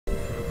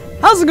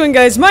How's it going,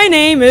 guys? My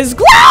name is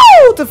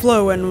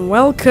GloTieFlow and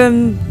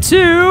welcome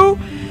to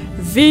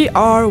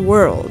VR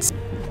Worlds.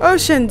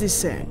 Ocean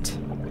Descent.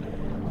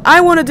 I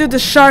want to do the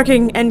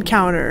sharking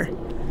encounter.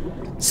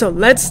 So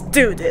let's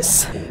do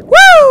this.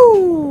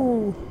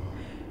 Woo!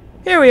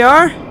 Here we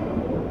are.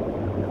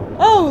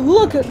 Oh,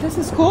 look, this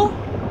is cool.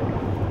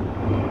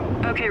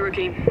 Okay,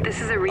 Rookie,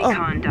 this is a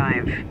recon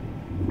dive.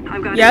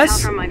 I've got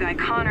Yes? intel from my guy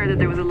Connor that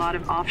there was a lot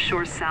of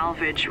offshore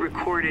salvage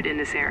recorded in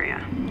this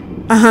area.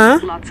 Uh-huh.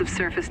 Lots of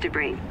surface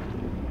debris.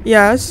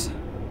 Yes.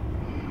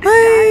 This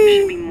dive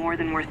should be more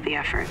than worth the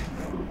effort.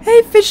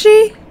 Hey,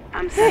 fishy.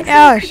 I'm Hey, sensing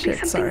oh, it could be shit,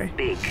 something sorry.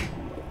 big.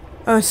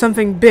 Oh,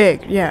 something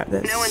big. Yeah,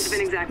 this. No one's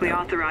been exactly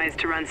authorized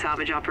to run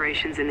salvage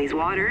operations in these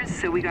waters,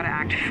 so we gotta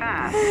act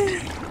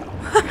fast.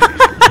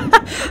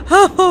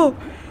 Oh!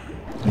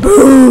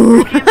 Boo!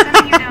 Rookie, I'm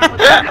sending you down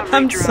with the recovery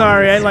I'm drones.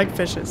 sorry, I like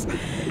fishes.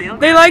 They'll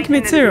They get like me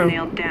anything that's been too.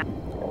 nailed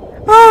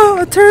down. Oh,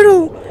 a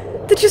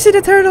turtle! Did you see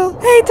the turtle?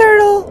 Hey,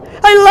 turtle!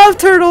 I love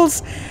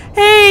turtles!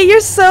 Hey, you're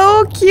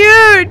so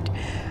cute!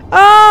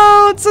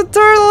 Oh, it's a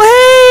turtle!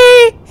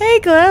 Hey! Hey,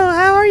 Glo,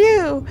 how are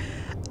you?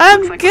 I'm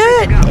Looks like we're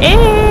good! good to go.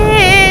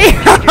 Hey!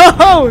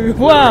 Oh,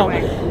 wow!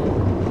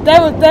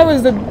 That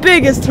was the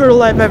biggest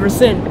turtle I've ever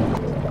seen.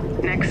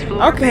 Next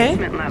floor, Okay.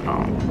 basement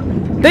level.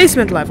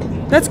 Basement level.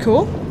 That's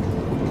cool.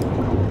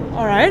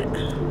 Alright.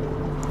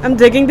 I'm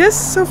digging this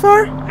so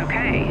far.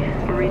 Okay,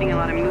 we're reading a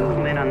lot of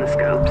movement on the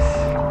scopes.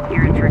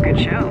 You're in for a good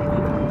show.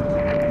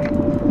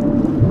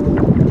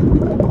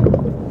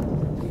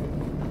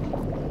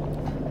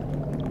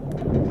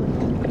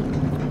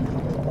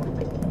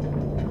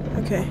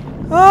 Okay.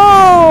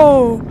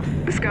 Oh!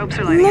 The scopes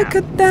are lighting Look up.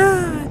 at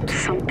that!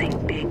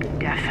 Something big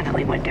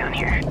definitely went down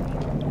here.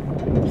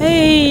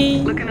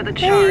 Hey! Looking at the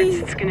charts, Hey.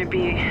 it's gonna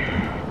be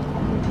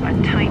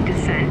a tight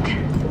descent.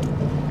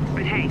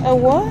 But hey, A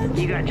what?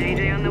 you got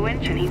JJ on the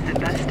winch and he's the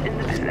best in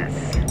the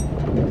business.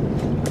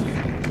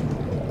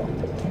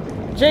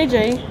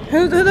 JJ?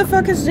 Who the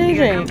fuck is You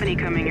got JJ? company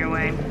coming your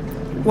way.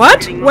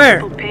 What? Getting Where?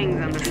 multiple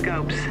pings on the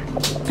scopes.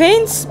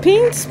 Pains?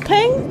 Pains?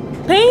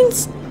 Pain?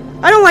 Pains?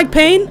 I don't like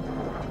pain.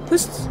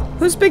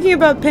 Who's speaking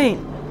about pain?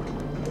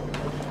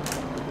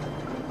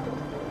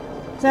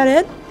 Is that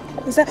it?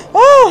 Is that?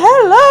 Oh,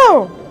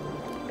 hello!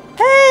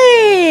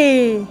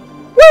 Hey!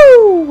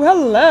 Woo!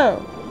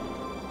 Hello!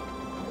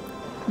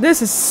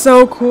 This is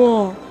so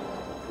cool.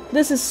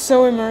 This is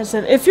so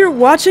immersive. If you're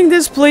watching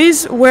this,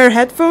 please wear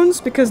headphones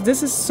because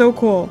this is so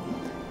cool.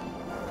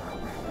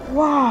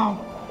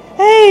 Wow!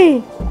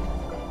 Hey!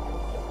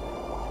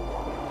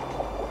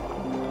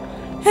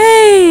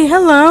 Hey!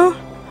 Hello!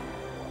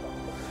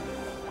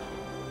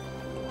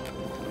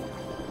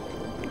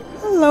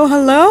 Hello,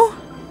 hello?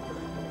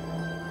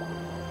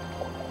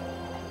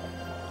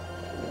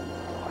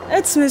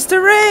 It's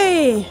Mr.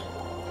 Ray!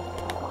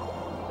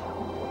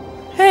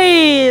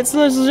 Hey, it's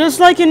just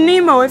like in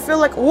Nemo. I feel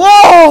like...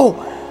 Whoa!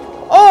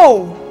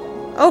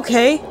 Oh!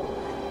 Okay.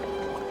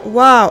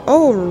 Wow.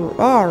 Oh,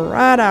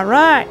 alright,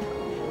 alright.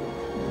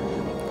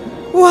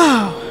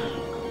 Wow.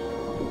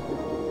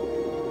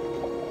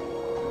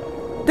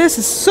 This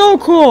is so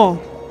cool.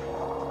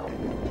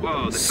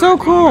 Whoa, the So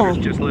cool.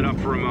 seismometer's just lit up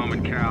for a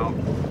moment, Cal.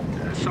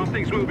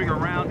 Something's moving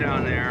around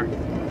down there.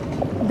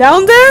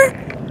 Down there?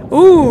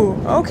 Ooh,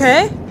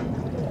 okay.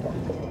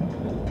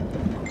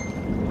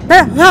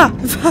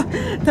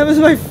 That was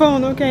my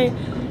phone, okay.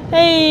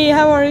 Hey,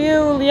 how are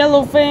you,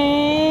 yellow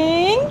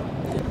thing?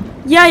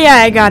 Yeah,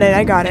 I got it,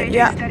 JJ,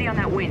 yeah. steady on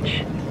that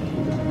winch.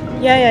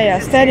 Yeah,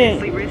 This is steady.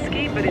 seriously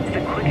risky, but it's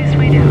the quickest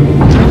way down.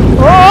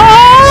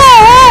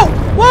 Whoa!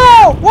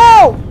 Whoa!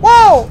 Whoa!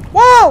 Whoa!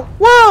 Whoa!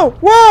 Whoa!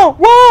 Whoa!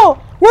 Whoa!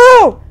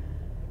 Whoa!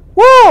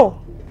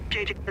 Whoa!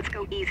 JJ, let's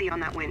go easy on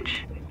that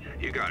winch.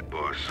 You got it,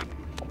 boss.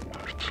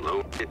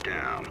 Slow it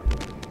down.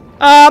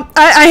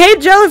 I hate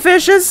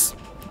jellyfishes.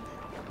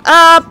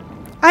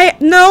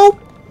 No.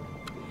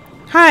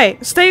 Hi,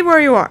 stay where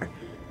you are.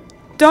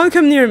 Don't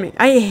come near me.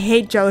 I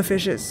hate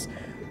jellyfishes.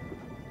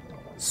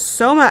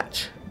 So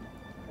much.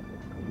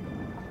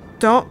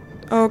 Don't.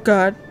 Oh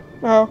god.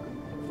 Oh.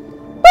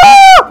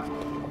 Ah!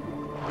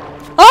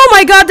 Oh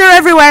my god, they're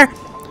everywhere.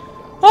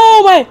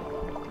 Oh my.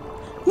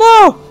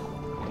 No.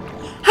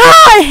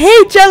 Ah, I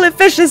hate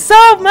jellyfishes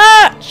so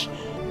much.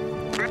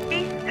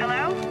 Rookie,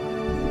 hello?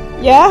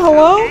 Yeah,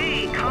 hello?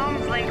 Hey,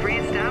 comms link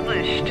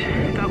reestablished.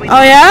 Thought we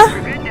Oh, yeah?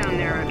 We're good down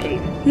there, Rookie.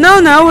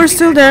 No, we're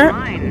still there.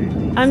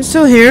 Fine. I'm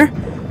still here.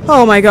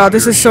 Oh my god,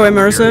 this is so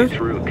immersive.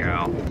 Through,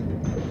 Cal.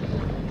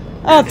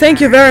 Oh, thank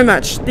you very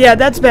much. Yeah,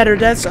 that's better.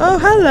 That's... Oh,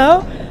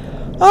 hello.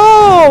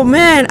 Oh,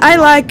 man, I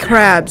like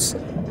crabs.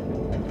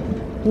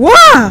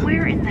 Wow!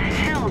 Where in the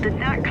hell did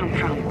that come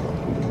from?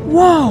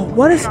 Whoa,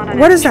 what is Not an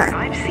that? actor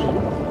I've seen.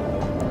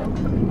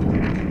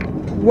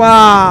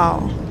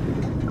 Wow.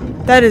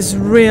 That is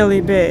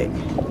really big.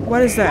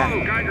 What is that?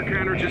 Whoa, Geiger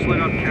counter just lit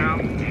up, Cal.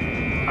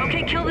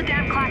 Okay, kill the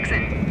damn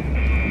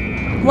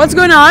klaxon. What's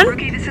going on?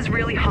 Rookie, this is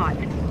really hot.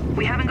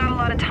 We haven't got a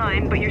lot of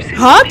time, but your suit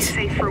Hot? will be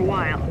safe for a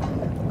while.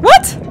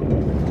 What?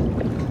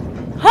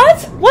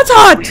 Hot? What's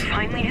hot? We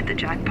finally hit the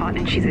jackpot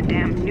and she's a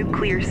damn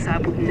nuclear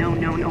sub with no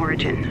known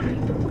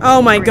origin.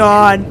 Oh my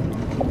god.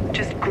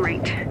 Just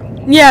great.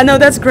 Yeah, no,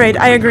 that's great.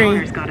 I agree.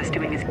 Connor's got us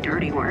doing his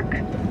dirty work.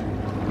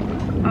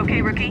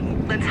 Okay, Rookie,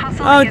 let's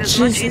hustle Oh, and get as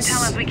much Jesus.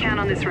 intel as we can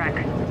on this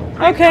wreck.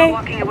 Okay.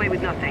 Not walking away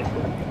with nothing.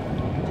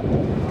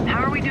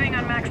 How are we doing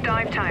on max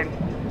dive time?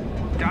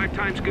 Dive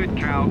time's good,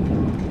 Cal.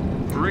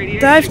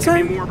 Radiation Dive could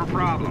time? be more of a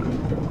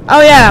problem.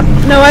 Oh yeah.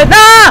 No,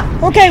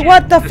 okay,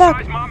 what the The fuck?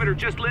 seismometer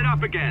just lit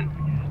up again.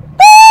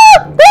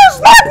 Ah!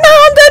 There's magma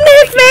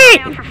underneath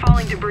Down me! for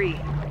falling debris.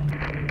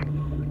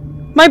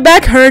 My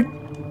back hurt.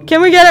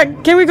 Can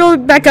we go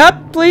back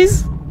up,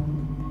 please?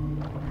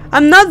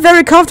 I'm not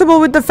very comfortable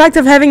with the fact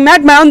of having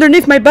magma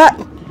underneath my butt.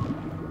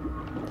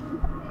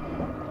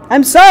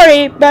 I'm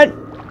sorry, but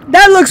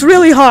that looks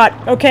really hot,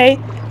 okay?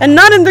 And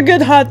not in the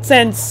good hot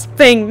sense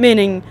thing,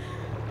 meaning.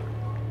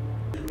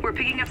 We're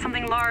picking up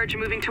something large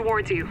moving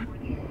towards you.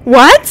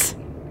 What?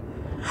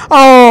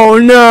 Oh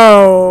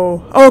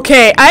no.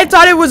 Okay, I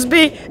thought it was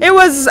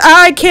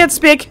I can't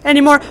speak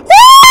anymore.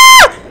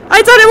 Ah!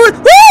 I thought it was,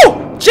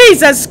 woo!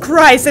 Jesus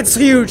Christ, it's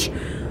huge.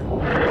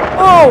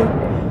 Oh.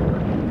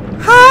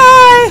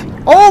 Hi.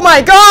 Oh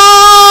my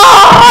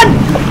god!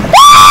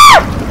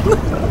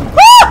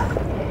 Ah!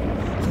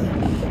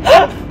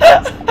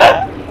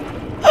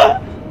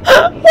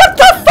 What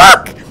the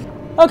fuck?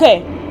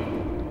 Okay.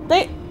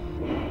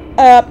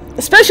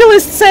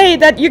 Specialists say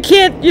that you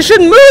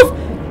shouldn't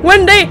move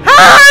when they,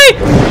 hi!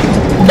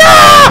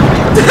 Ah!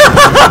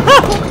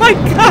 Oh my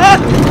god!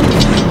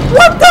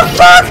 What the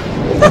fuck?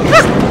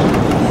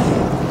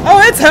 Oh,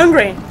 it's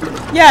hungry.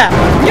 Yeah,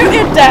 you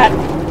eat that.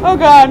 Oh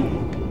god.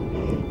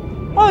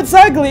 Oh, it's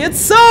ugly. It's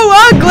so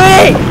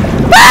ugly!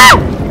 Ah!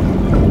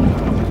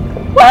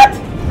 What?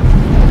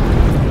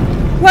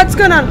 What's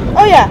going on?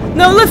 Oh yeah.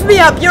 No, lift me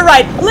up. You're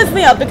right. Lift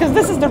me up because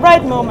this is the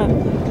right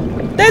moment.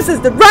 This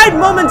is the right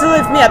moment to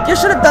lift me up. You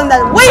should have done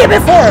that way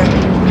before.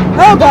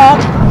 Oh god.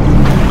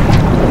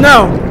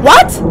 No.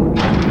 What?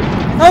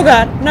 Oh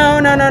god.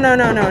 No.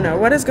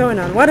 What is going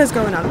on? What is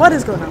going on? What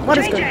is going on? What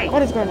is going on?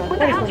 What is going on? What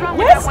the hell's wrong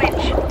Yes? with that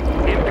winch?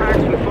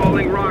 Impacts from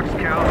falling rocks,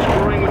 Cal,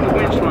 screwing with the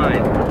winch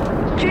line.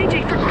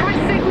 JJ, for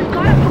Christ's sake, we've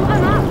got to pull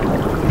them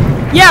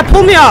up. Yeah,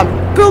 pull me up.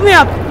 Pull me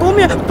up. Pull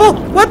me up. Pull.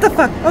 What the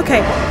fuck?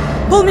 Okay.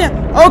 Pull me up.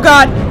 Oh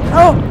god.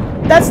 Oh,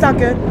 that's not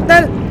good.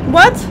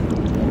 What?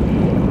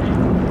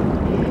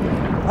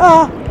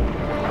 Oh.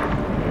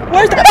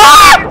 Where's the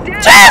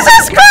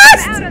Jesus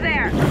Christ! Out of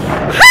there.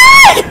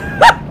 Hi!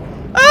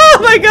 Oh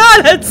my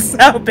god, that's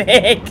so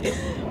big.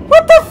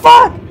 What the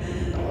fuck?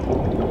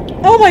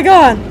 Oh my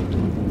god.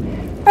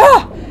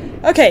 Oh.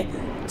 Okay.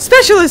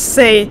 Specialists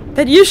say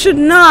that you should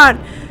not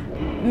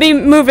be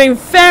moving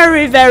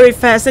very, very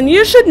fast, and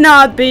you should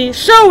not be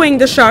showing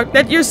the shark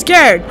that you're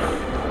scared.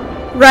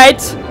 Right?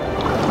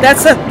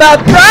 That's about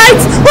right.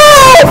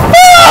 Oh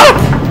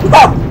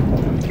fuck!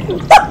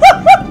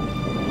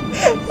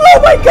 Oh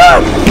my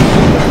god!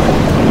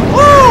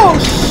 Oh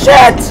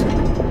shit!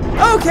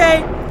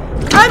 Okay,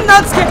 I'm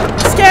not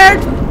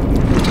scared.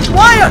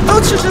 Why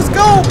don't you just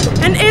go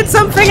and eat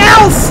something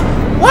else?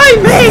 Why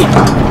me?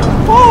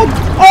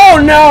 Oh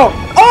no!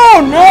 Oh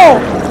no!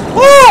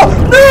 Oh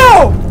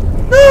no!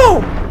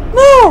 No!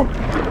 No!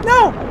 No!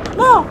 No!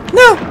 No!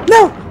 No!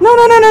 No! No!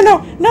 No! No! No!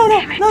 No!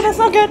 No! No! That's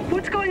not good.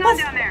 What's going on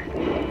down there?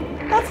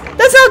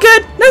 That's not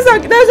good. That's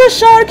not. There's a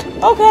shark.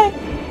 Okay.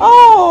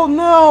 Oh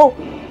no.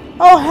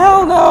 Oh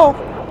hell no.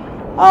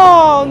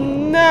 Oh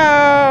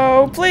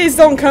no. Please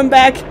don't come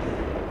back.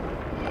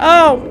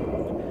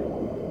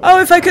 Oh. Oh,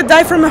 if I could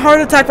die from a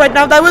heart attack right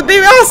now, that would be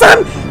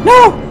awesome.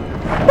 No.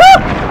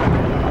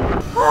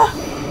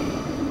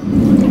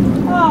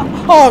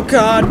 Oh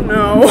god,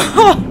 no.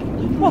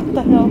 What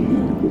the hell?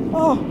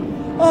 Oh.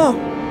 Oh.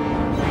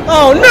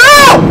 Oh no!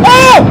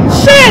 Oh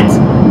shit!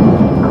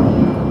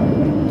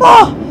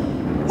 Oh.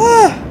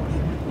 Oh.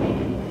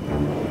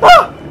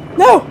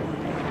 No!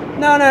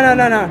 No, no, no,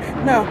 no, no,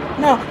 no,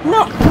 no,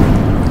 no!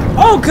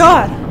 Oh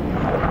god!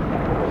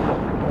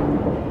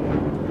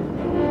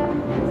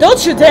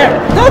 Don't you dare!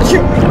 Don't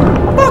you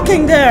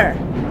fucking dare!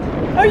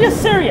 Are you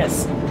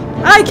serious?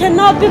 I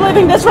cannot be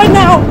living this right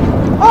now!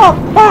 Oh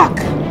fuck!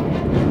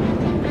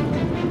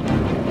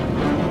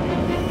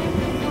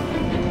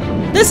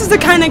 This is the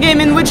kind of game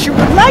in which you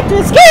would like to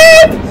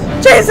escape!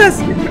 Jesus!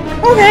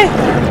 Okay!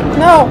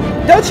 No!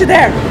 Don't you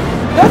dare!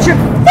 Don't you...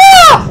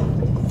 Ah!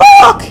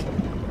 Fuck!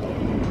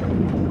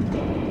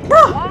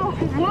 Whoa,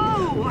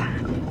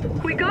 whoa!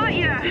 We got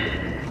you!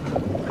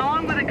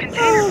 Along with a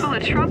container full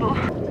of trouble.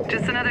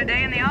 Just another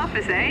day in the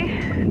office, eh?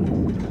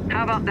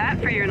 How about that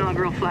for your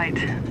inaugural flight?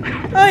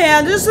 Oh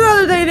yeah, just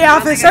another day in the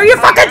office. Are you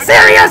fucking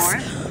serious?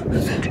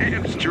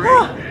 Damn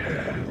straight.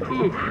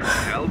 Whew,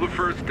 hell of a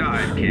first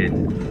dive, kid.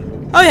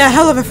 Oh yeah,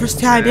 hell of a first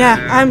time, yeah.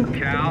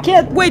 Cal,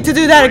 Can't wait to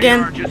do that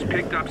again. radar just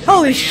picked up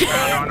Holy something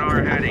shit. on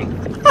our heading.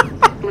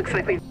 Looks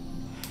like we...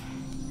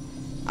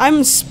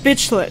 I'm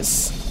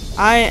speechless.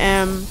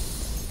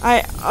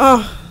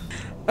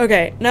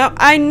 Okay, now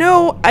I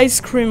know I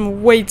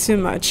scream way too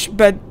much,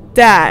 but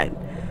that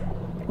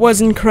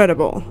was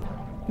incredible.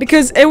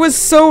 because it was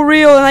so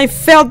real and I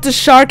felt the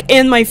shark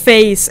in my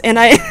face and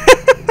I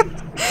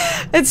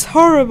it's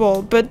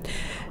horrible, but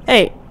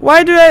hey,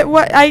 why do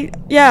I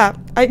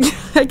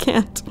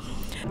can't.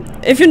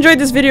 If you enjoyed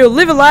this video,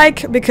 leave a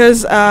like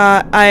because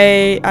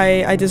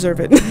I deserve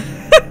it.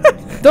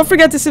 Don't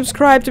forget to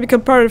subscribe to become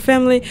part of the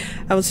family.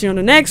 I will see you on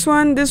the next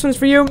one. This one's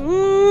for you.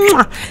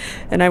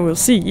 And I will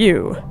see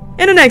you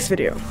in the next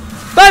video.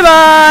 Bye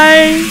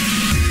bye!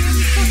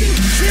 Fucking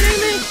kidding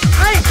me?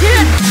 I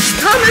can't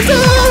comment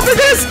all over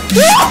this!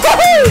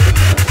 Okay.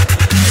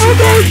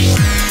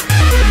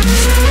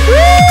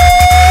 Woo!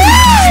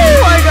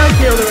 I got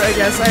killed, I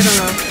guess. I don't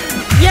know.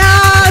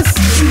 Yes!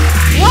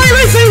 Why am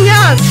I saying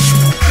yes?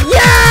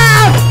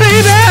 Yeah,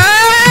 baby!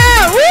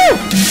 Woo!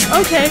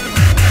 Okay.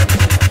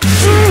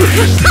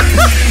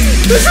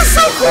 This is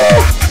so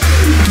cool!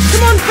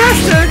 Come on,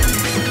 faster!